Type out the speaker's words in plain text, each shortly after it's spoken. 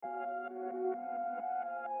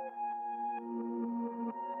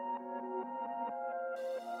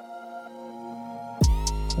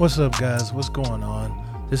What's up, guys? What's going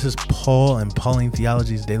on? This is Paul and Pauline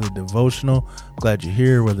Theology's Daily Devotional. I'm glad you're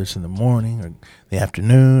here, whether it's in the morning or the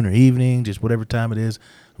afternoon or evening, just whatever time it is.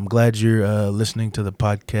 I'm glad you're listening to the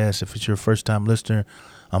podcast. If it's your first time listener,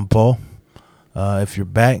 I'm Paul. If you're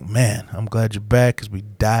back, man, I'm glad you're back because we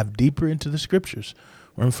dive deeper into the scriptures.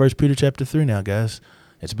 We're in 1 Peter chapter 3 now, guys.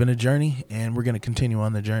 It's been a journey, and we're going to continue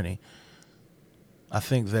on the journey. I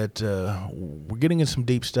think that we're getting into some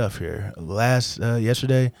deep stuff here.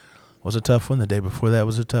 Yesterday was a tough one. The day before that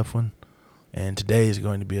was a tough one. And today is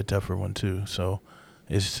going to be a tougher one too. So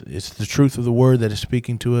it's the truth of the word that is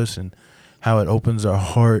speaking to us and how it opens our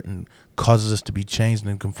heart and causes us to be changed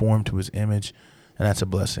and conformed to his image. And that's a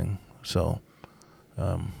blessing. So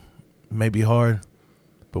it may be hard,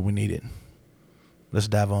 but we need it. Let's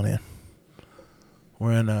dive on in.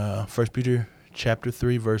 We're in 1 Peter chapter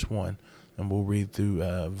 3, verse 1. And we'll read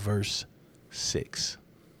through verse 6.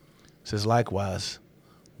 It says, "Likewise,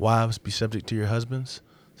 wives, be subject to your husbands,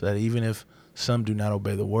 so that even if some do not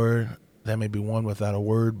obey the word, they may be won without a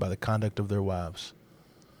word by the conduct of their wives.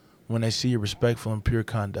 When they see your respectful and pure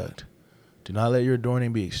conduct, do not let your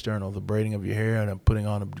adorning be external, the braiding of your hair and putting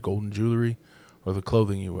on of golden jewelry, or the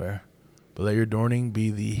clothing you wear. But let your adorning be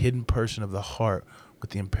the hidden person of the heart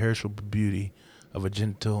with the imperishable beauty of a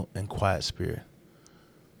gentle and quiet spirit,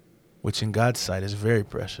 which in God's sight is very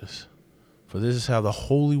precious. For this is how the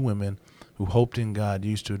holy women who hoped in God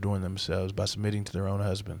used to adorn themselves, by submitting to their own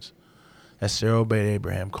husbands. As Sarah obeyed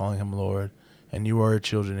Abraham, calling him Lord, and you are her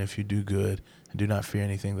children if you do good and do not fear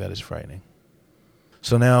anything that is frightening."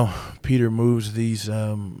 So now Peter moves these,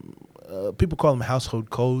 people call them household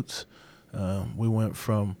codes. We went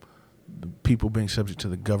from people being subject to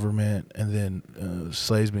the government, and then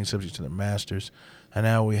slaves being subject to their masters, and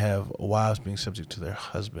now we have wives being subject to their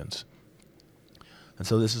husbands. And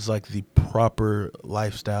so this is like the proper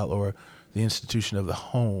lifestyle or the institution of the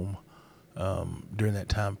home during that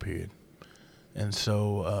time period. And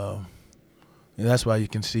so that's why you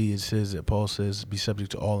can see it says that Paul says be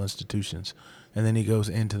subject to all institutions. And then he goes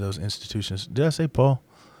into those institutions. Did I say Paul?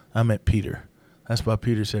 I meant Peter. That's why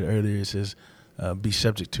Peter said earlier, it says be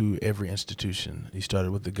subject to every institution. He started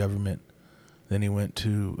with the government. Then he went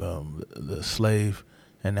to the slave,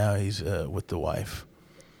 and now he's with the wife.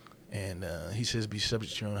 And he says, be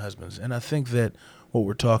subject to your own husbands. And I think that what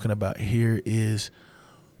we're talking about here is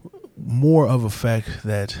more of a fact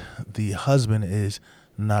that the husband is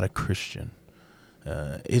not a Christian.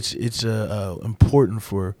 It's important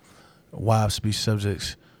for wives to be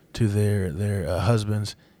subject to their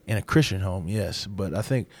husbands in a Christian home, yes. But I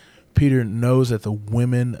think Peter knows that the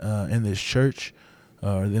women in this church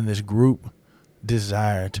or in this group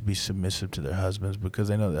desire to be submissive to their husbands because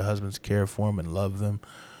they know their husbands care for them and love them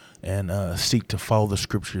and seek to follow the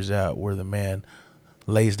scriptures out where the man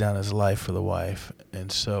lays down his life for the wife.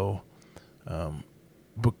 And so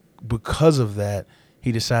because of that,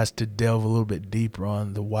 he decides to delve a little bit deeper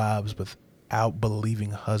on the wives without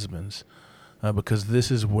believing husbands because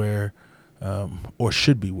this is where, or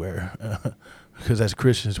should be where, because as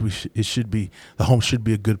Christians, the home should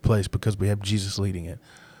be a good place because we have Jesus leading it.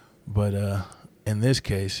 But in this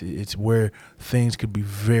case, it's where things could be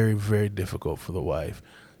very, very difficult for the wife.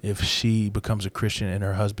 If she becomes a Christian and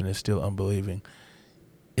her husband is still unbelieving,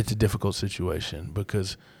 it's a difficult situation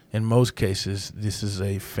because in most cases, this is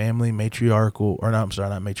a family patriarchal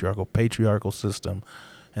system,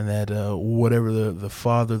 and that whatever the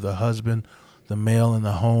father, the husband, the male in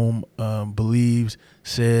the home believes,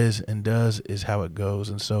 says, and does is how it goes.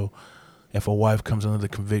 And so if a wife comes under the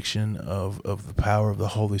conviction of the power of the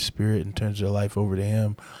Holy Spirit and turns their life over to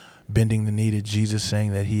him, bending the knee to Jesus,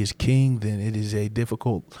 saying that he is king, then it is a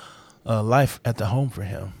difficult life at the home for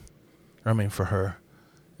her.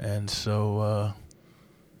 And so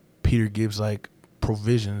Peter gives like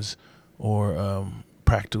provisions or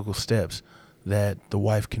practical steps that the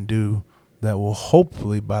wife can do that will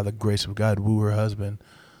hopefully, by the grace of God, woo her husband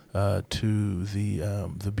to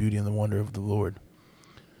the beauty and the wonder of the Lord.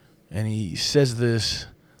 And he says this,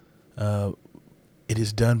 it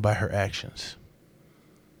is done by her actions.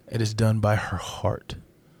 It is done by her heart,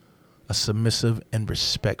 a submissive and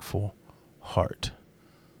respectful heart.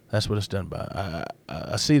 That's what it's done by.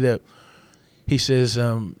 I see that he says,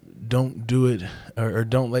 don't do it or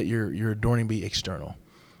don't let your adorning be external.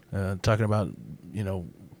 Talking about,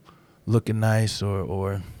 looking nice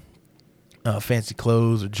or fancy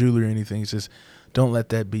clothes or jewelry or anything. He says, don't let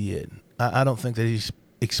that be it. I don't think that he's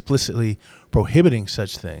explicitly prohibiting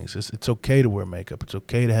such things. It's okay to wear makeup. It's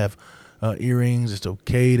okay to have earrings. It's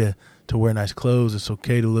okay to wear nice clothes. It's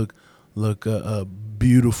okay to look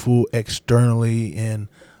beautiful externally in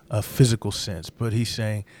a physical sense. But he's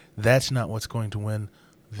saying that's not what's going to win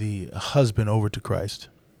the husband over to Christ.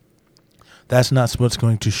 That's not what's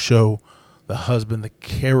going to show the husband the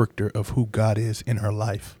character of who God is in her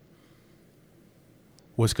life.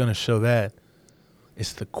 What's going to show that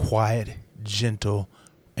is the quiet, gentle,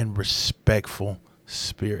 and respectful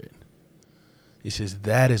spirit. He says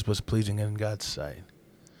that is what's pleasing in God's sight.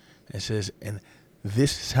 It says, and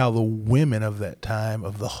this is how the women of that time,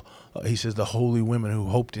 he says the holy women who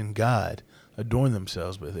hoped in God, adorned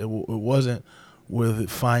themselves with. It wasn't with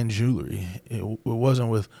fine jewelry. It wasn't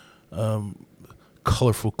with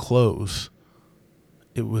colorful clothes.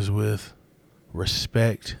 It was with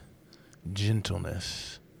respect,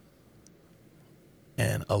 gentleness,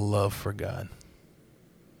 and a love for God.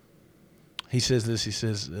 He says this, he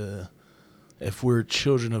says, if we're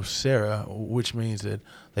children of Sarah, which means that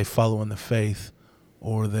they follow in the faith,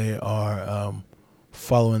 or they are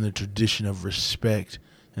following the tradition of respect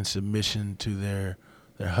and submission to their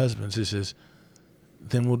husbands, he says,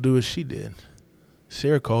 then we'll do as she did.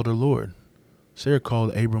 Sarah called her Lord. Sarah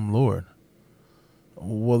called Abram Lord.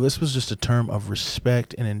 Well, this was just a term of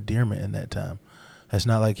respect and endearment in that time. It's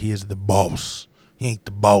not like he is the boss. He ain't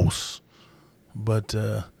the boss. But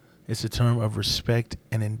it's a term of respect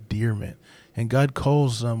and endearment. And God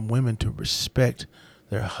calls women to respect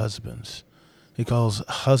their husbands. He calls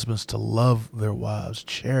husbands to love their wives,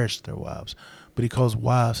 cherish their wives. But he calls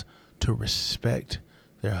wives to respect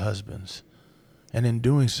their husbands. And in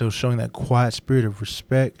doing so, showing that quiet spirit of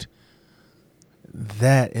respect,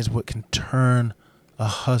 that is what can turn a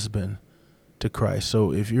husband to Christ.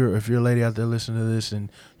 So if you're a lady out there listening to this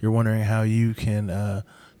and you're wondering how you can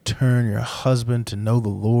turn your husband to know the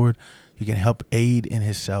Lord, you can help aid in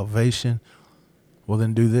his salvation, well,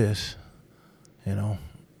 then do this.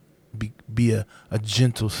 Be a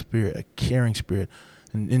gentle spirit, a caring spirit.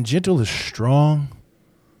 And gentle is strong.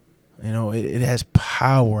 It has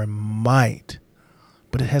power and might,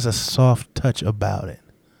 but it has a soft touch about it.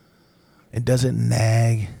 It doesn't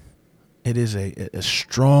nag. It is a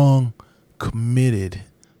strong, committed,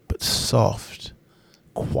 but soft,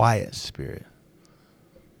 quiet spirit.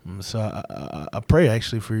 So I pray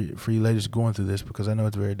actually for you ladies going through this, because I know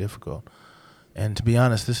it's very difficult. And to be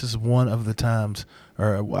honest, this is one of the times,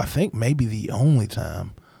 or I think maybe the only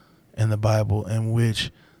time in the Bible in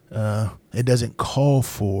which it doesn't call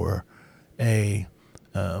for a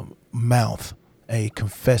mouth, a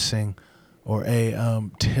confessing, or a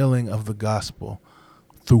telling of the gospel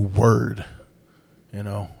through word.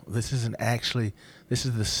 This is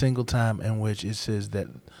the single time in which it says that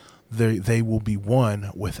they will be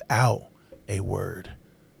one without a word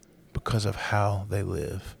because of how they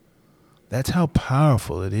live. That's how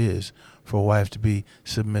powerful it is for a wife to be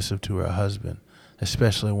submissive to her husband,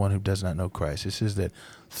 especially one who does not know Christ. It says that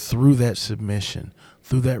through that submission,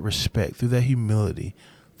 through that respect, through that humility,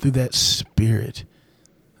 through that spirit,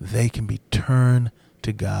 they can be turned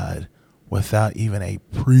to God without even a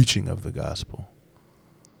preaching of the gospel.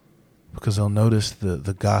 Because they'll notice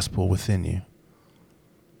the gospel within you.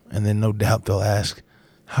 And then no doubt they'll ask,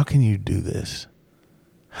 how can you do this?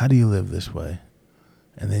 How do you live this way?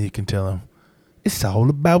 And then you can tell them, it's all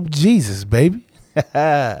about Jesus, baby.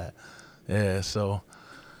 Yeah, so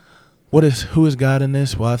who is God in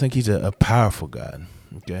this? Well, I think he's a powerful God,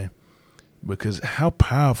 okay? Because how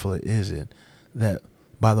powerful is it that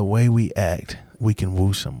by the way we act, we can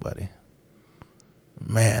woo somebody?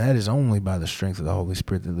 Man, that is only by the strength of the Holy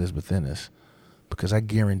Spirit that lives within us. Because I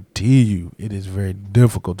guarantee you, it is very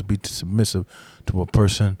difficult to be submissive to a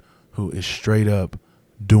person who is straight up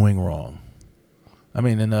doing wrong. I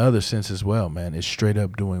mean, in the other sense as well, man, it's straight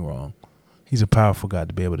up doing wrong. He's a powerful God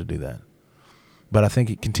to be able to do that. But I think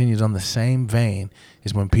it continues on the same vein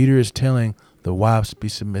as when Peter is telling the wives to be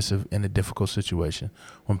submissive in a difficult situation.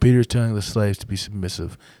 When Peter is telling the slaves to be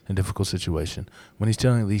submissive in a difficult situation. When he's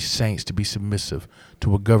telling these saints to be submissive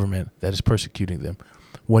to a government that is persecuting them.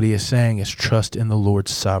 What he is saying is trust in the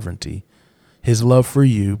Lord's sovereignty. His love for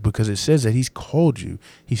you, because it says that he's called you.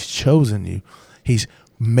 He's chosen you. He's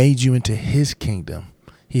made you into his kingdom.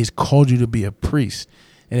 He has called you to be a priest.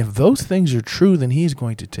 And if those things are true, then he is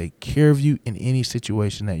going to take care of you in any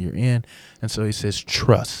situation that you're in. And so he says,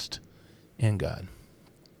 trust in God.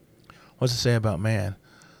 What's it say about man?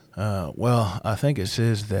 Well, I think it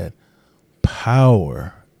says that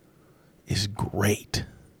power is great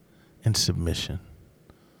in submission.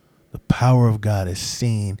 The power of God is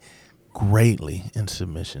seen greatly in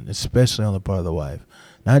submission, especially on the part of the wife.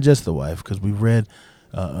 Not just the wife, because we've read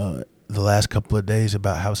the last couple of days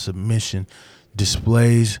about how submission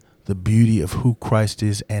displays the beauty of who Christ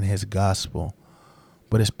is and his gospel.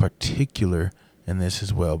 But it's particular in this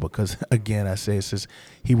as well, because again, it says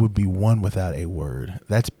he would be one without a word.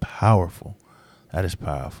 That's powerful. That is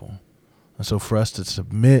powerful. And so for us to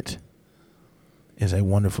submit is a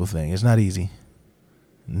wonderful thing. It's not easy.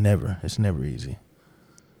 It's never easy.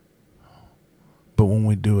 But when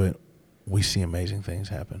we do it, we see amazing things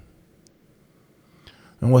happen.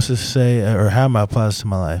 And what's to say, or how I apply this to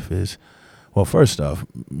my life is, well, first off,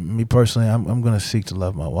 me personally, I'm going to seek to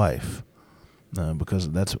love my wife because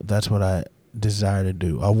that's what I desire to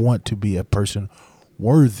do. I want to be a person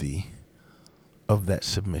worthy of that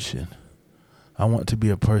submission. I want to be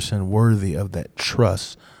a person worthy of that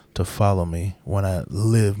trust to follow me when I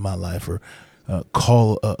live my life or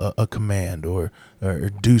call a command or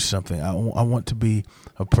do something. I want to be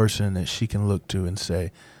a person that she can look to and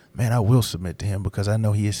say, man, I will submit to him because I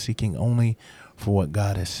know he is seeking only for what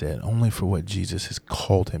God has said, only for what Jesus has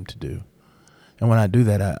called him to do. And when I do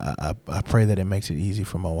that, I pray that it makes it easy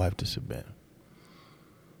for my wife to submit.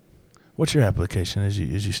 What's your application as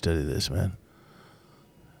you study this, man?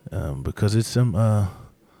 Because it's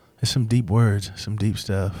some deep words, some deep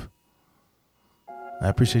stuff. I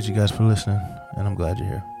appreciate you guys for listening, and I'm glad you're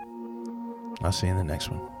here. I'll see you in the next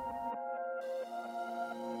one.